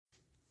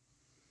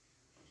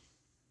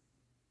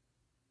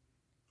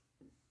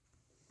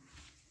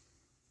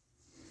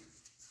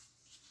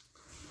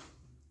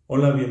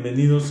Hola,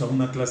 bienvenidos a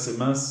una clase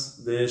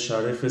más de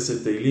Curso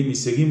Tehilim y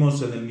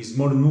seguimos en el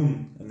Mizmor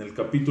Nun, en el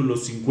capítulo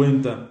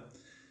 50,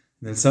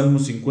 en el Salmo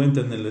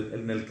 50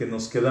 en el que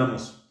nos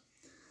quedamos.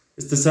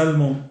 Este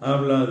salmo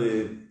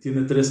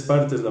tiene tres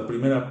partes. La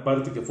primera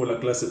parte que fue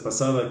la clase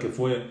pasada, que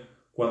fue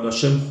cuando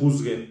Hashem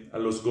juzgue a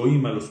los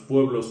Goim, a los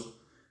pueblos,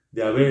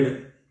 de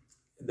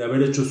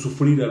haber hecho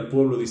sufrir al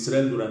pueblo de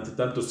Israel durante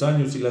tantos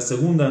años. Y la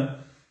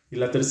segunda y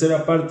la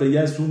tercera parte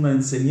ya es una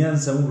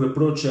enseñanza, un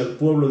reproche al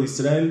pueblo de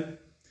Israel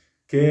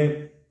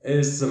que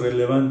es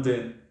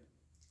relevante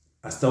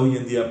hasta hoy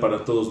en día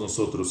para todos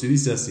nosotros. Y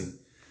dice así: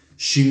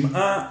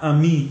 Shim'a a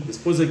mí,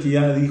 después de que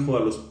ya dijo a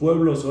los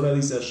pueblos, ahora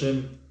dice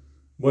Hashem,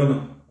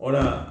 bueno,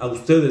 ahora a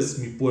ustedes,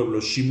 mi pueblo,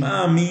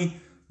 Shim'a a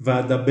mí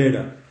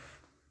va'adabera,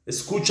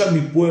 escucha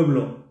mi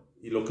pueblo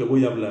y lo que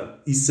voy a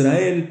hablar.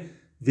 Israel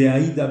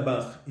ve'aida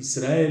bach,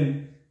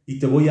 Israel, y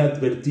te voy a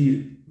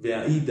advertir,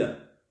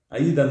 ve'aida.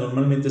 Aida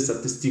normalmente es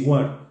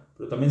atestiguar,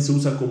 pero también se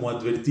usa como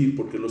advertir,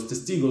 porque los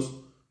testigos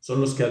son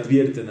los que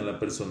advierten a la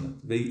persona.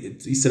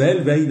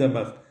 Israel ve'aida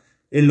bach,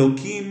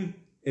 Elohim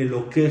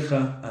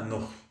Elokeja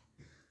Anoji.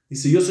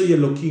 Dice, yo soy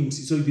Elohim,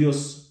 sí soy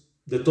Dios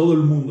de todo el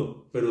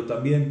mundo, pero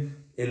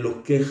también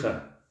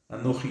Elokeja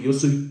Anoji, yo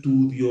soy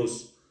tu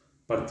Dios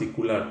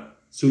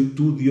particular, soy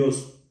tu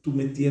Dios, tú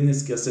me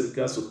tienes que hacer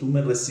caso, tú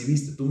me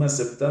recibiste, tú me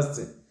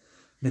aceptaste,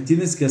 me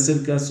tienes que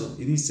hacer caso.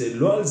 Y dice,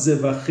 Lo al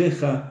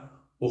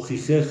zebajeja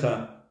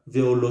ojijeja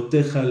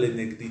veoloteja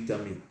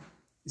lenegditami.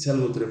 Dice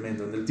algo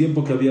tremendo. En el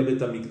tiempo que había Bet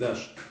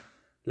Hamikdash,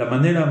 la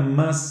manera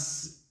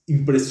más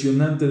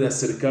impresionante de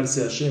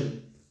acercarse a Hashem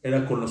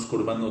era con los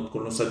korbanot,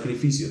 con los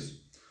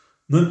sacrificios.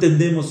 No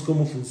entendemos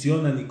cómo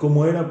funcionan ni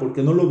cómo era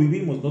porque no lo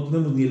vivimos, no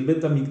tenemos ni el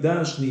Bet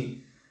Hamikdash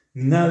ni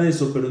nada de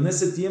eso, pero en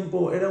ese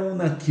tiempo era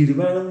una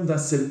kirva, era una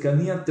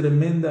cercanía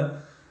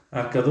tremenda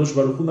a Kadosh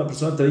Baruj Hu. Una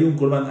persona traía un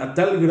korban, a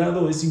tal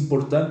grado es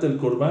importante el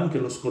korban que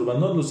los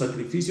korbanot, los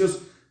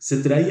sacrificios, se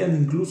traían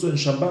incluso en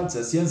Shabbat,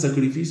 se hacían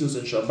sacrificios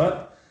en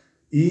Shabbat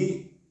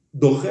y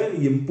doje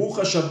y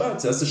empuja Shabbat,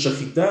 se hace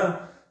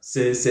shachitá,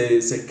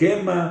 se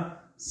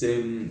quema,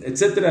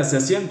 etcétera. Se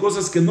hacían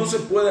cosas que no se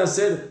puede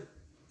hacer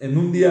en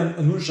un día,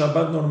 en un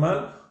Shabbat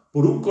normal.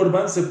 Por un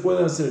korban se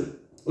puede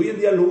hacer. Hoy en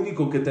día lo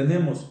único que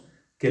tenemos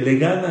que le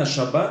gana a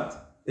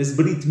Shabbat es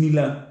Brit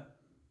Milá,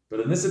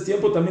 pero en ese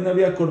tiempo también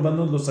había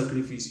korbanot, los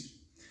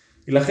sacrificios,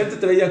 y la gente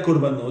traía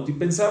korbanot y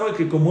pensaba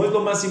que como es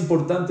lo más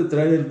importante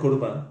traer el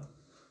korban,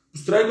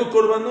 pues traigo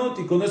korbanot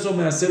y con eso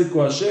me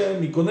acerco a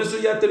Hashem y con eso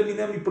ya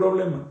terminé mi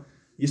problema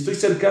y estoy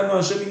cercano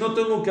a Hashem y no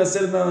tengo que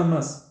hacer nada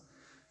más.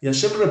 Y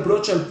Hashem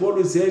reprocha al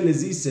pueblo de Israel y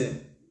les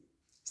dice,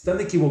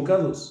 están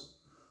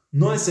equivocados,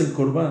 no es el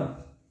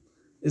korban,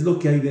 es lo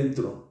que hay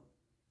dentro.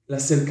 La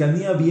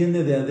cercanía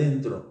viene de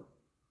adentro.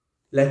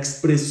 La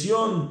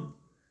expresión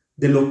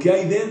de lo que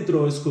hay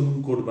dentro es con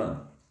un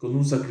korban, con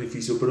un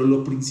sacrificio, pero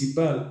lo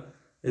principal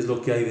es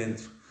lo que hay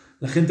dentro.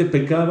 La gente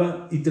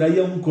pecaba y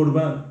traía un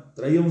korban,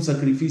 traía un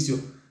sacrificio,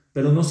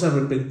 pero no se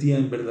arrepentía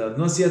en verdad,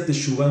 no hacía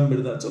teshuvá en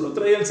verdad, solo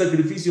traía el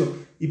sacrificio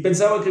y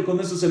pensaba que con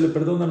eso se le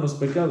perdonan los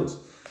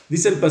pecados.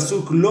 Dice el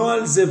pasuk, lo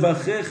al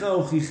zebajeja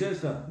o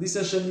jijeja, dice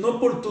Hashem, no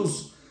por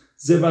tus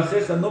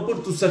zebajeja, no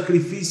por tus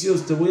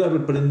sacrificios te voy a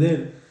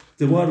reprender,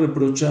 te voy a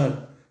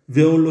reprochar.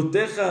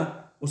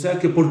 Veoloteja, o sea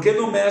que ¿por qué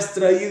no me has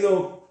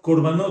traído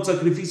korbanot,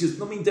 sacrificios?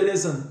 No me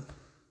interesan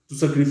tus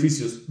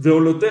sacrificios.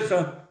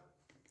 Veoloteja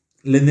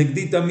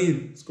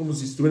lenegditamid, es como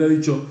si estuviera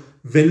dicho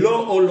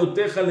velo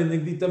oloteja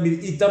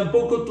lenegditamid, y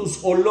tampoco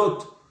tus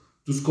olot,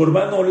 tus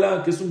korban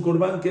olá, que es un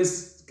korban que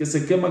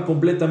se quema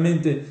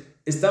completamente,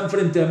 están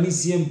frente a mí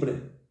siempre.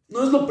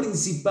 No es lo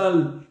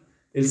principal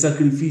el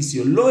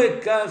sacrificio. Lo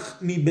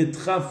ekach mi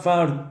betja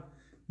fard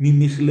mi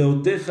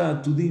michleoteja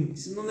atudim.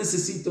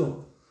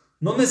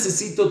 No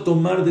necesito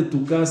tomar de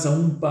tu casa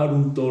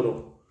un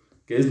toro,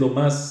 que es lo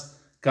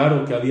más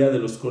caro que había de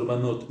los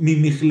korbanot. Mi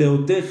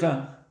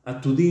michleoteja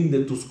atudim,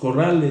 de tus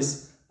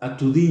corrales,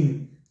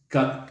 atudim,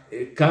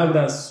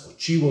 cabras o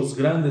chivos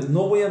grandes.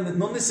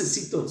 No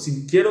necesito,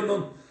 si quiero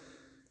no.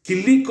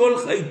 Kilikol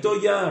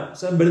haitoyar, o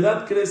sea, ¿en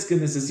verdad crees que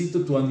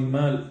necesito tu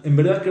animal? ¿En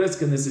verdad crees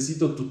que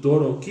necesito tu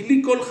toro?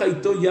 Kilikol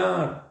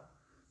haitoyar,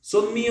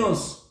 son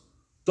míos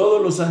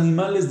todos los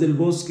animales del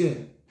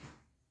bosque,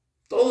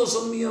 todos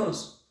son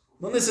míos,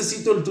 no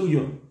necesito el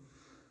tuyo.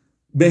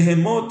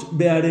 Behemot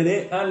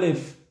bearere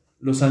alef,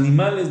 los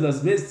animales,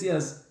 las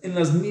bestias en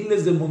las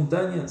miles de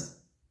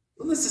montañas,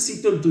 no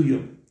necesito el tuyo.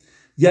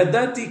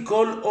 Yadati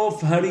kol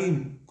of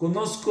harim,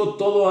 conozco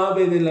todo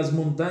ave de las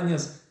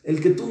montañas,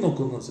 el que tú no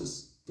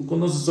conoces. Tú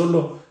conoces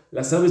solo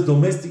las aves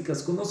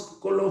domésticas, conozco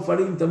kol of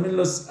harim, también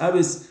las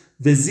aves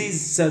de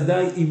ziz,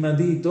 sadai y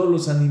madi, todos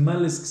los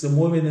animales que se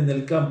mueven en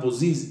el campo,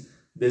 ziz,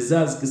 de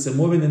zaz, que se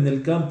mueven en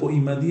el campo, y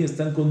madi,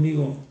 están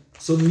conmigo,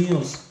 son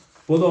míos,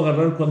 puedo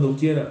agarrar cuando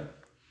quiera.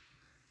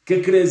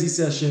 ¿Qué crees?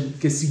 Dice Hashem,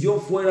 que si yo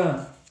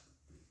fuera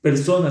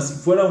persona, si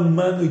fuera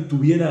humano y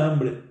tuviera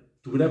hambre,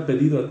 te hubiera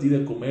pedido a ti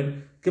de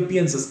comer. ¿Qué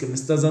piensas? ¿Que me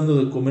estás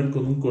dando de comer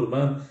con un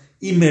korban?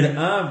 Y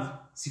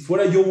mer'av, si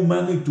fuera yo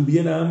humano y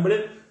tuviera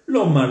hambre,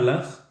 lo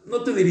malach,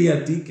 no te diría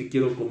a ti que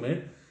quiero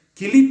comer.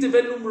 Kilite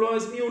velum lo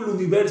es mío el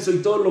universo y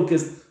todo lo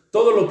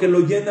que lo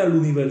llena el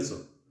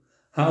universo.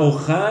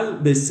 Haojal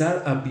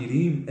besar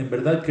apirim. ¿En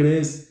verdad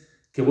crees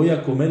que voy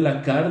a comer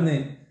la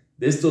carne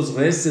de estos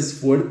reses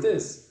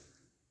fuertes?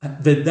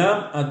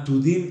 Vedam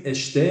atudim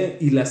eshte,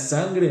 y la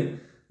sangre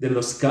de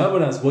los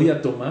cabras voy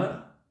a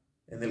tomar.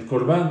 En el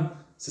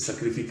corbán se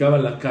sacrificaba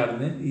la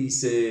carne y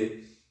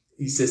se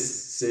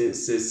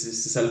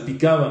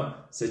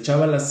salpicaba, se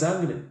echaba la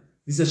sangre.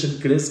 Dice Hashem,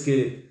 ¿crees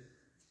que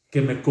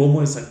me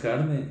como esa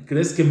carne?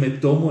 ¿Crees que me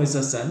tomo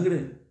esa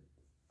sangre?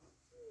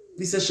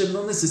 Dice Hashem,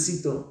 no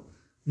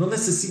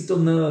necesito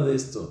nada de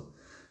esto.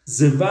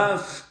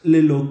 Zevach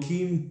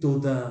lelokim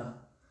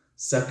toda,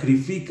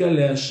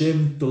 sacrifícale a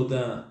Hashem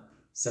toda,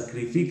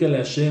 sacrifícale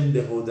a Hashem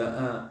de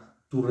Hoda'a,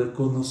 tu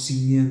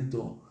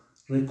reconocimiento.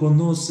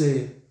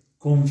 Reconoce,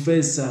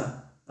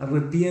 confesa,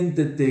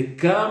 arrepiéntete,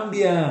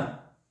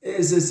 cambia.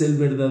 Ese es el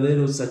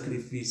verdadero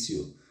sacrificio.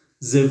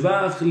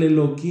 Zevach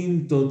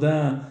lelokim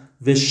toda,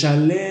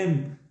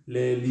 veshalem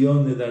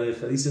leelion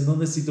edareja. Dice, no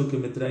necesito que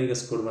me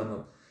traigas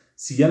korbanot.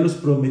 Si ya los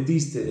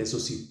prometiste, eso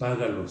sí,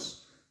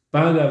 págalos.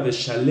 Paga,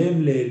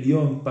 veshalem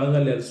leelion,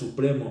 págale al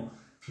Supremo,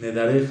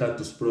 nedareja,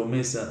 tus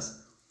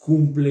promesas.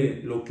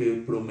 Cumple lo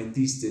que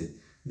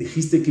prometiste.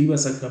 Dijiste que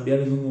ibas a cambiar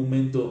en un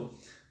momento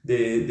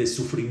de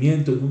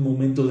sufrimiento, en un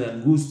momento de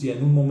angustia,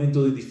 en un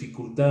momento de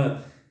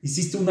dificultad.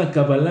 Hiciste una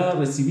cabalá,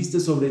 recibiste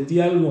sobre ti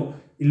algo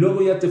y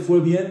luego ya te fue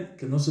bien,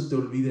 que no se te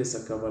olvide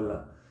esa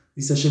cabalá.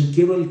 Dice Hashem,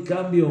 quiero el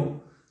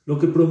cambio. Lo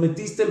que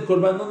prometiste el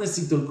corbán, no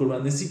necesito el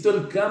corbán, necesito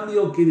el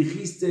cambio que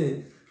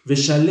dijiste.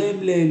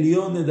 Veshalem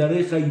leelion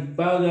edareja, y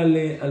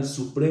págale al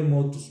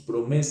Supremo tus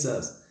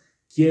promesas.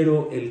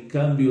 Quiero el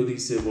cambio,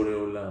 dice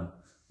Boreolam.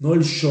 No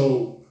el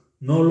show,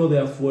 no lo de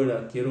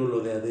afuera, quiero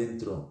lo de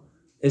adentro.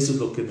 Eso es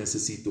lo que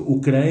necesito.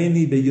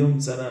 Ucraeni beyom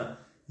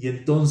tzara. Y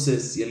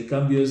entonces, si el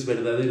cambio es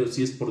verdadero,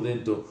 si es por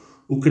dentro,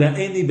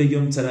 Ucraeni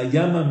beyom tzara,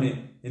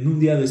 llámame en un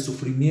día de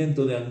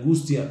sufrimiento, de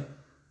angustia,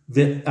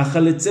 de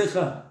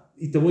ajaletzeja,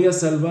 y te voy a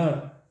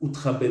salvar,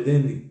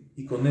 utjabedeni,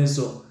 y con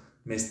eso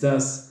me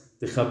estás,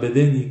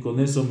 tejabedeni,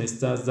 con eso me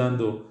estás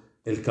dando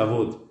el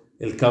kavod.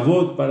 El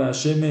kavod para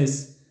Hashem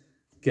es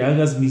que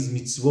hagas mis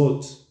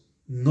mitzvot,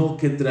 no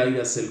que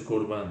traigas el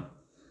corbán.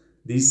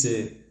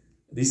 Dice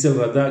el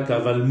Radak,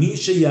 aval mi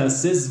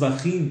sheyases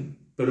vajim,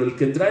 pero el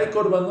que trae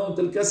korbanot,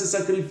 el que hace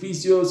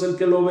sacrificios, el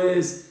que lo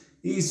ves,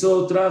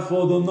 hizo,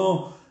 trajo,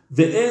 donó,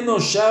 ve'eno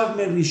shav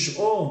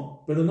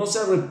merish'o, pero no se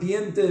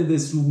arrepiente de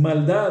su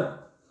maldad.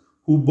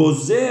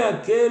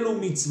 Ubosea kelu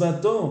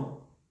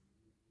mitzvato.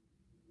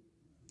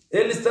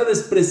 Él está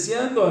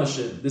despreciando a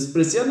Hashem,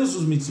 despreciando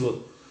sus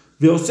mitzvot.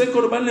 Veose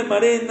korban le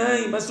mare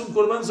enayim, hace un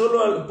korban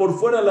solo por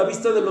fuera, a la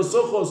vista de los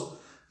ojos.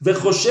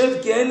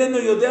 Vejoshev que a él no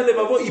yodea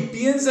levavo, y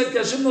piensa que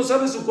Hashem no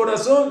sabe su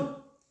corazón.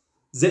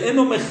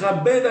 Zeeno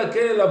mechabed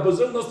aquel,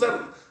 no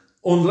está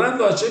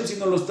honrando a Hashem,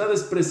 sino lo está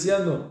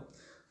despreciando.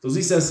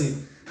 Entonces dice así,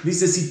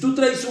 dice, si tú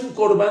traes un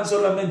korban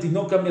solamente y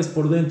no cambias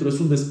por dentro,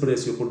 es un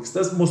desprecio, porque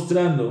estás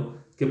mostrando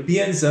que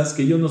piensas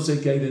que yo no sé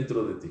qué hay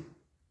dentro de ti,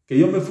 que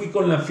yo me fui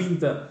con la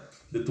finta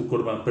de tu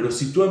corbán. Pero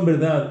si tú en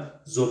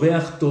verdad,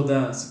 zobeach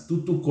toda, si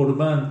tu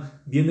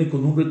corbán viene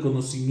con un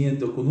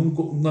reconocimiento, con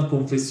una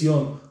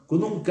confesión,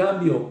 con un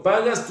cambio,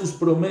 pagas tus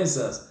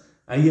promesas,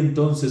 ahí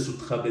entonces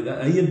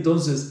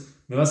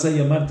me vas a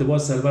llamar, te voy a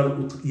salvar,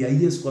 y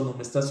ahí es cuando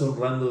me estás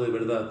honrando de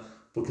verdad,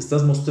 porque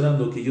estás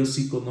mostrando que yo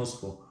sí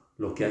conozco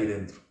lo que hay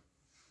dentro.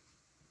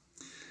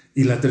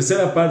 Y la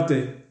tercera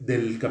parte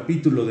del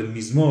capítulo del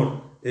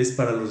Mizmor es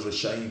para los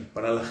Reshaim,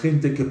 para la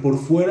gente que por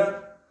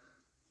fuera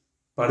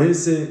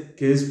parece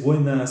que es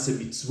buena, hace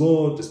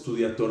mitzvot,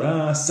 estudia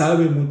Torah,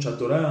 sabe mucha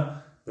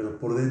Torah, pero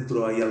por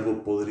dentro hay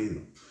algo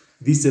podrido.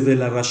 Dice,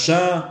 Vela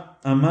Rasha,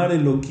 amar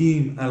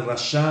Elohim, al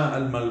Rasha,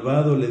 al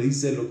malvado, le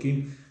dice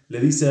Elohim, le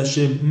dice a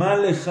Hashem,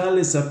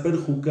 Malejale saper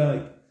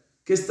jukai,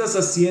 ¿qué estás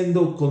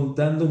haciendo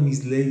contando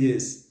mis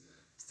leyes?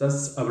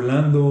 Estás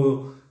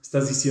hablando,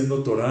 estás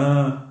diciendo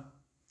Torah,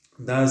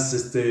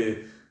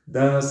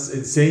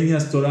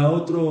 enseñas Torah a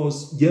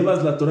otros,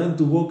 llevas la Torah en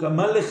tu boca.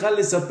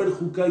 Malejale saper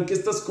jukai, ¿qué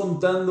estás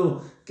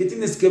contando? ¿Qué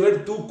tienes que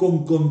ver tú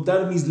con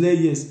contar mis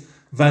leyes?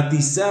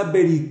 Vatisa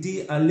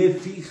beriti ale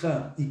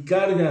fija, y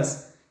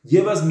cargas,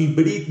 llevas mi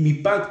brit, mi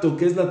pacto,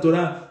 que es la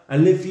Torah,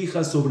 ale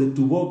fija sobre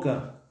tu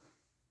boca.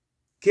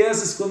 ¿Qué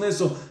haces con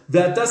eso?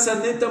 Veatasa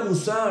neta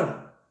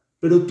musar,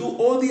 pero tú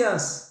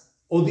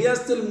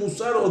odiaste el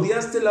musar,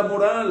 odiaste la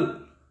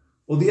moral,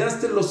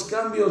 odiaste los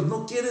cambios,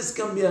 no quieres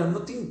cambiar, no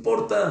te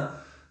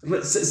importa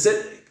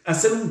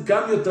hacer un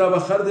cambio,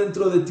 trabajar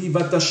dentro de ti.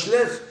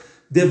 Vatashlech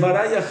de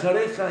varaya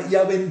jareja, y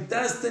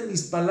aventaste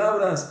mis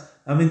palabras,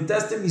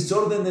 aventaste mis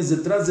órdenes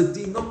detrás de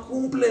ti, no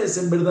cumples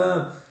en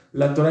verdad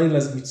la Torah y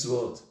las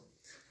mitzvot.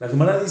 La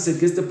Gemara dice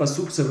que este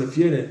pasuk se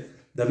refiere,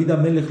 David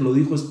Amelech lo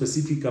dijo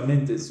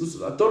específicamente,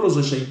 a todos los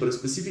Reshaim, pero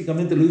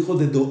específicamente lo dijo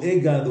de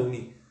Doega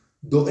Adomi.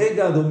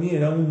 Doega Adomi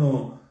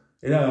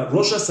era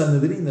Rosh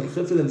Sanedrín, el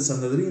jefe del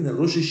Sanedrín, el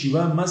Rosh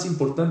Yeshiva más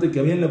importante que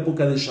había en la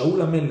época de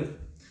Shaul Amelech.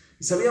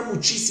 Y sabía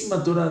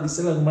muchísima Torah.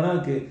 Dice la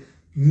Gemara que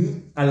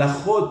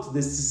alajot,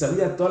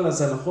 sabía todas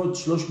las alajot,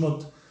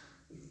 shloshmot,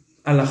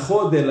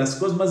 alajot, de las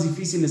cosas más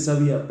difíciles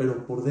sabía,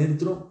 pero por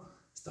dentro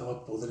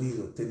estaba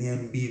podrido, tenía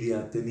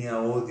envidia,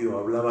 tenía odio,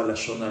 hablaba la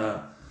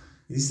shonara.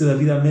 Y dice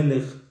David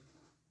Amelech,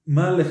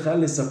 ma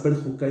lejale saper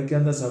jukai, que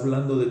andas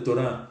hablando de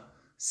Torah,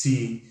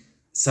 si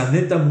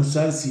saneta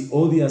musar, si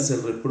odias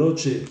el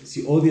reproche,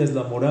 si odias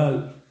la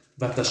moral,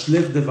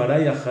 Batashlech de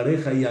Baray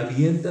Ajareja, y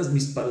avientas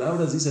mis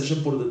palabras, dice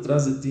Hashem, por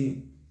detrás de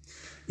ti.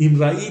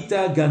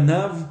 Imraita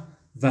Ganav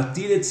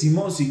Vatir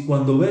etzimo, y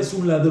cuando ves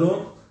un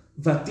ladrón,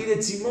 Vatir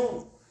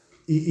etzimo,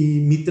 y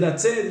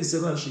mitratze, dice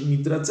Rashi,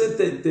 mitratze,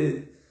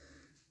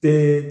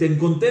 te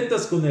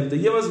encontentas con él, te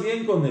llevas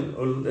bien con él.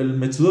 El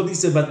Metzudot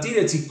dice,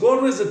 Batir, y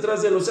corres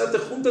detrás de él, o sea, te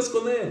juntas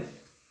con él.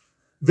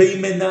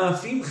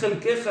 Veimenafim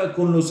Jelkeja,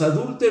 con los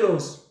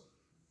adúlteros,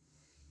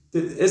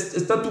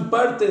 está tu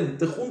parte,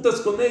 te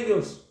juntas con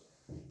ellos.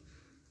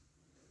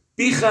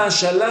 Pija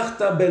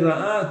shalachta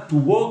bera'a, tu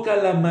boca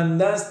la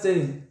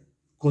mandaste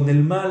con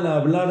el mal, a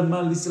hablar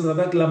mal, dice el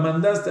Radak, la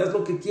mandaste, haz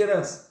lo que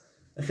quieras.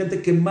 Hay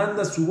gente que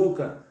manda su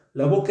boca.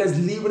 La boca es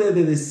libre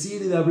de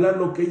decir y de hablar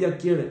lo que ella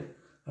quiere.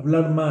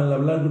 Hablar mal,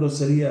 hablar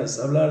groserías,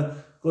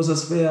 hablar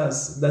cosas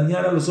feas,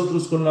 dañar a los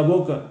otros con la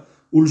boca.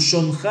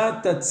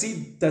 Ulshonja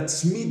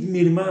tatzmid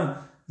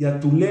mirma, y a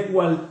tu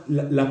lengua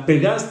la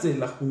pegaste,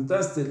 la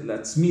juntaste,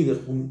 la tzmid,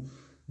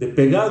 de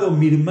pegado,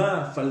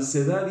 mirma,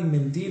 falsedad y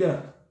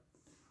mentira.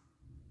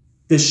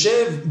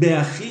 Teshev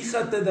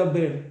beajija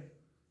tedaber.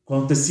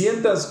 Cuando te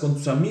sientas con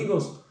tus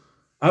amigos,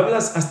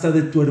 hablas hasta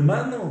de tu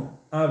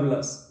hermano,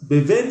 hablas.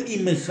 Beben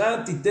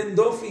imejat titen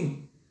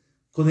dofi.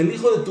 Con el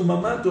hijo de tu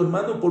mamá, tu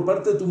hermano por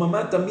parte de tu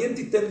mamá, también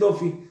titen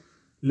dofi.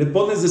 Le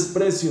pones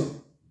desprecio.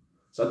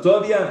 O sea,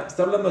 todavía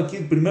está hablando aquí,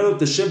 primero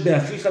Teshev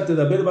beajija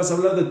tedaber, vas a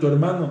hablar de tu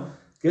hermano,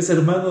 que es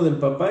hermano del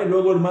papá, y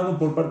luego hermano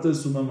por parte de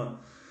su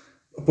mamá.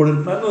 Por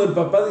hermano del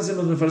papá, dicen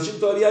los mefarshim,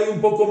 todavía hay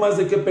un poco más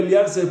de qué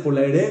pelearse por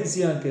la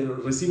herencia que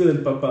recibe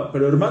del papá.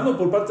 Pero hermano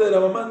por parte de la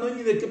mamá, no hay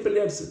ni de qué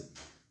pelearse.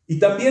 Y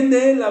también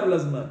de él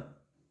hablas mal.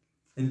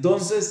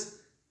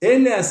 Entonces,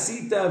 él le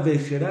asita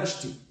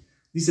vejerashti.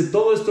 Dice,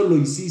 todo esto lo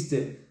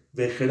hiciste,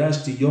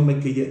 vejerashti, yo me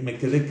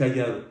quedé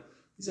callado.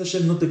 Dice,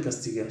 Hashem no te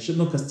castiga, Hashem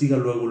no castiga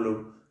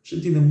luego.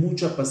 Hashem tiene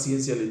mucha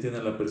paciencia, le tiene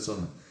a la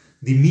persona.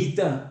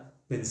 Dimita,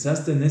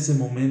 pensaste en ese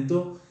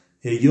momento,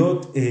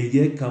 Heyot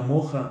eye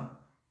kamoja.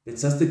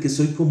 Pensaste que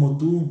soy como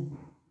tú,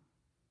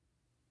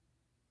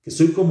 que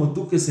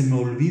se me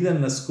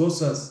olvidan las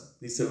cosas,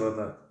 dice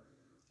Radak.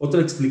 Otra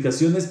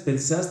explicación es,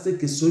 pensaste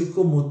que soy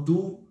como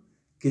tú,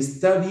 que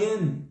está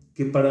bien,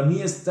 que para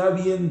mí está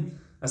bien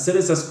hacer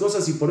esas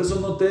cosas y por eso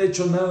no te he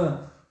hecho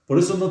nada, por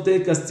eso no te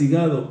he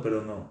castigado,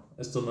 pero no,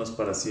 esto no es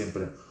para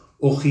siempre.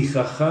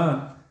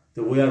 Ojijaja, te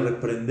voy a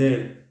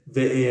reprender,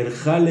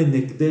 ve'erjale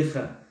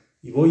nekdeja,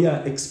 y voy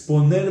a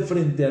exponer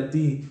frente a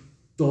ti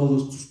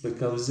todos tus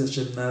pecados.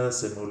 Dice Hashem, nada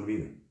se me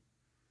olvida.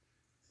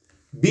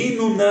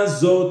 Vino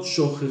nazot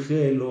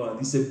shojeje Eloa.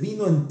 Dice,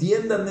 vino,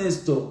 entiendan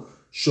esto,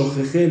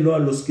 shojeje Eloa, a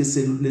los que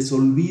se les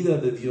olvida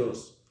de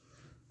Dios.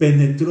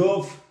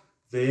 Penetrov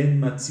ve'en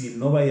matzil.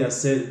 No vaya a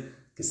ser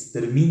que se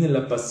termine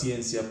la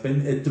paciencia.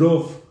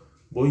 Penetrov,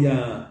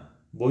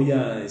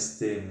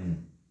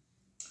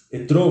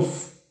 etrov.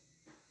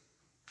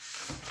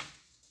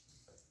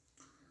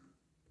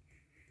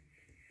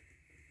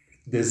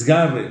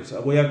 Desgarre, o sea,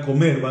 voy a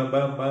comer,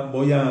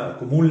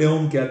 como un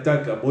león que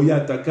ataca, voy a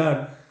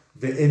atacar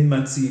de en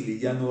matzil y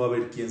ya no va a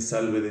haber quien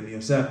salve de mí.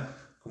 O sea,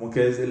 como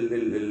que es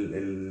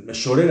el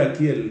meshorer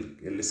aquí,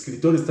 el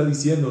escritor está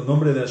diciendo en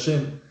nombre de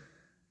Hashem,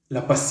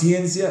 la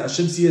paciencia,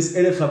 Hashem sí es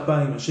erech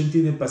hapaim, Hashem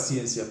tiene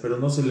paciencia, pero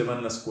no se le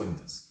van las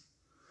cuentas.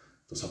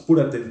 Entonces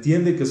apúrate,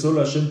 entiende que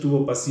solo Hashem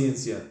tuvo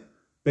paciencia.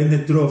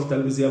 Penetrov,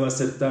 tal vez ya va a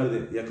ser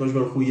tarde, y Akadosh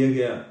Baruj Hu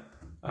llegue a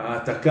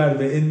atacar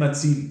de en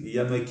matzil y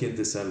ya no hay quien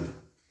te salve.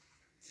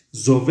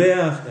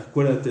 Zoveach,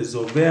 acuérdate,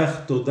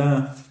 Zoveach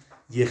toda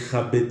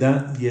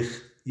yechabdanni.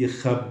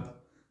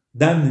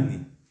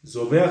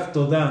 Zoveach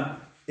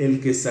toda, el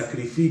que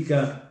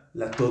sacrifica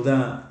la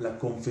toda, la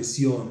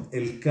confesión,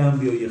 el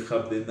cambio,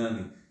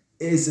 yechabdenani.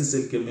 Ese es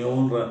el que me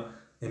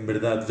honra en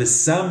verdad.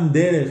 Vesam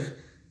derech,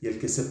 y el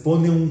que se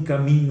pone un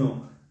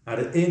camino,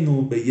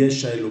 arenu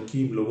beyesha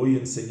elokim, lo voy a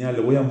enseñar,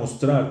 le voy a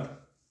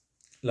mostrar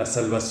la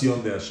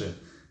salvación de Hashem.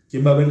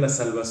 ¿Quién va a ver la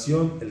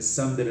salvación? El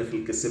sam derech,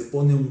 el que se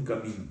pone un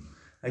camino.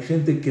 Hay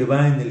gente que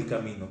va en el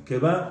camino, que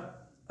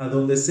va a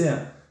donde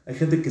sea. Hay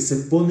gente que se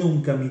pone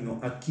un camino.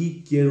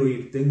 Aquí quiero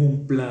ir, tengo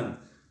un plan.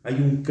 Hay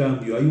un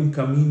cambio, hay un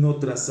camino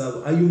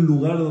trazado. Hay un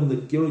lugar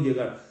donde quiero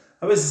llegar.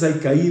 A veces hay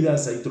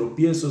caídas, hay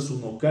tropiezos,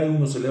 uno cae,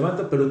 uno se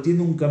levanta, pero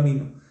tiene un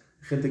camino.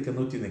 Hay gente que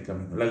no tiene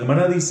camino. La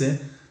Gemara dice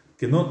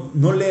que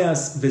no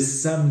leas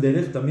Vesam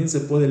Derech, también se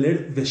puede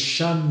leer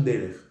Vesham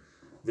Derech.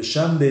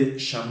 Vesham de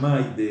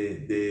Shamay,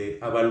 de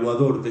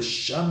evaluador,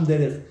 Vesham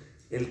Derech.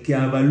 El que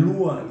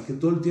avalúa, el que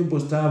todo el tiempo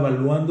está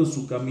evaluando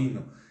su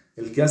camino,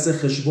 el que hace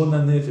Heshbon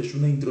HaNefesh,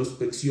 una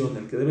introspección,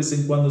 el que de vez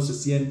en cuando se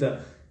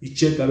sienta y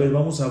checa, a ver,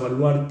 vamos a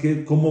evaluar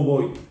cómo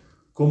voy,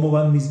 cómo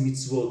van mis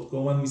mitzvot,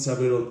 cómo van mis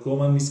averot, cómo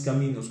van mis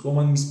caminos, cómo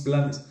van mis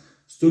planes.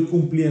 estoy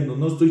cumpliendo,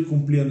 no estoy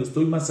cumpliendo,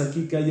 estoy más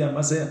aquí que allá,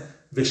 más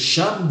allá.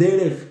 Vesham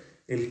derech,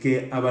 el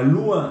que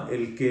avalúa,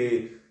 el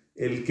que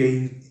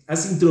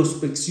hace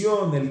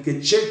introspección, el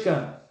que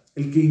checa,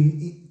 el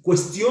que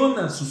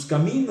cuestiona sus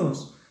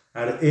caminos.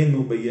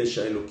 Arenu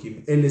beyesha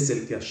Elohim, él es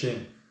el que Hashem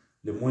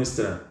le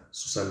muestra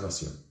su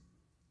salvación.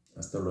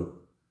 Hasta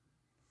luego.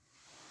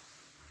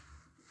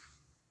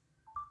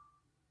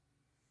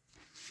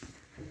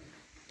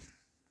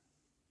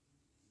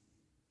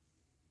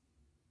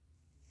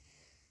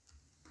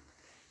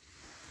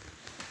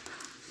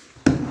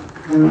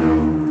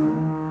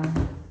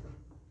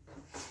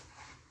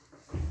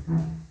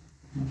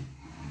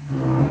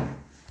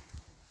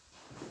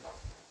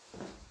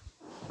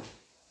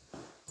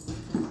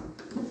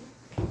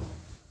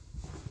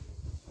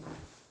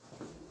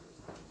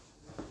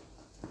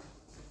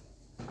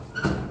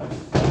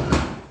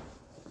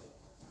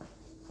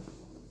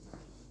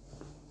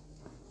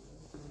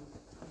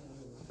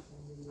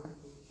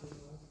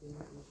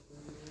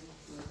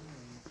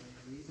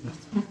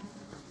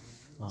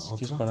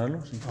 ¿Quieres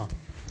pararlo? Sí.